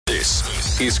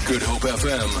is Good Hope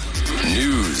FM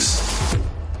News.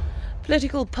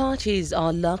 Political parties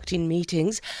are locked in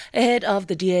meetings ahead of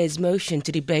the DA's motion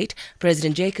to debate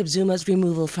President Jacob Zuma's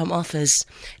removal from office.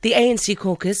 The ANC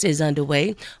caucus is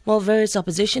underway, while various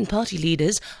opposition party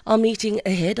leaders are meeting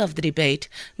ahead of the debate.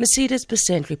 Mercedes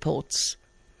Percent reports.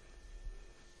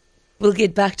 We'll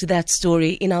get back to that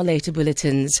story in our later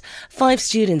bulletins. 5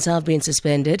 students have been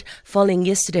suspended following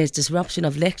yesterday's disruption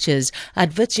of lectures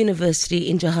at Wits University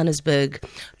in Johannesburg.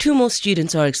 2 more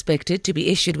students are expected to be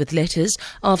issued with letters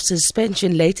of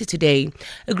suspension later today.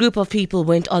 A group of people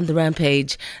went on the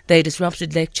rampage. They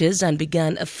disrupted lectures and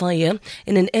began a fire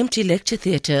in an empty lecture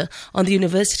theatre on the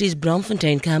university's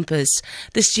Braamfontein campus.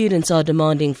 The students are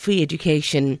demanding free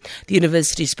education. The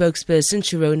university spokesperson,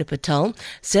 Sharona Patel,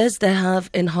 says they have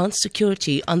enhanced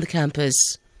security on the campus.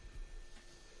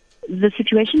 The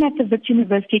situation at the Wits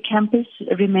University campus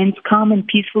remains calm and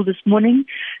peaceful this morning.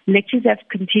 Lectures have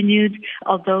continued,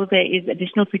 although there is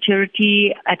additional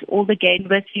security at all the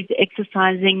universities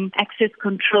exercising access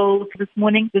control this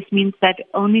morning. This means that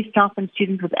only staff and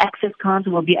students with access cards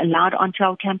will be allowed onto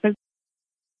our campus.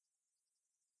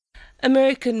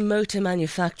 American motor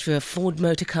manufacturer Ford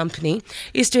Motor Company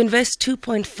is to invest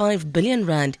 2.5 billion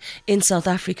rand in South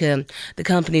Africa. The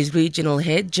company's regional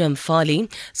head, Jim Farley,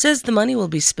 says the money will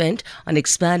be spent on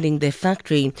expanding their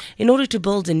factory in order to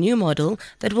build a new model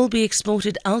that will be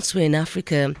exported elsewhere in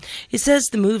Africa. He says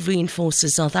the move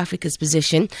reinforces South Africa's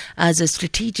position as a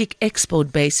strategic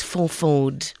export base for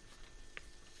Ford.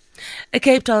 A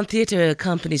Cape Town theatre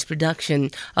company's production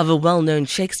of a well-known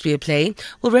Shakespeare play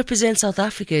will represent South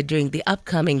Africa during the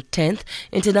upcoming 10th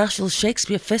International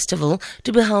Shakespeare Festival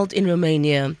to be held in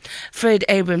Romania. Fred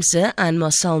Abramse and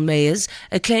Marcel Meyer's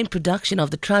acclaimed production of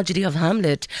the tragedy of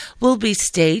Hamlet will be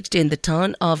staged in the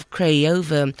town of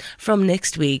Craiova from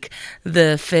next week.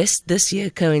 The fest this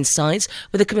year coincides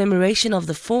with the commemoration of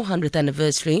the 400th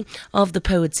anniversary of the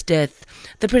poet's death.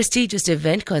 The prestigious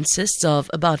event consists of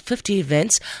about 50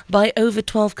 events by over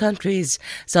 12 countries.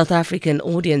 South African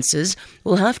audiences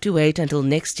will have to wait until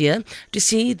next year to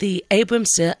see the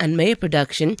Abramse and Meyer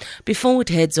production before it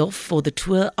heads off for the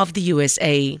tour of the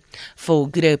USA. For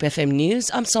Good Hope FM News,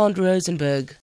 I'm Sandra Rosenberg.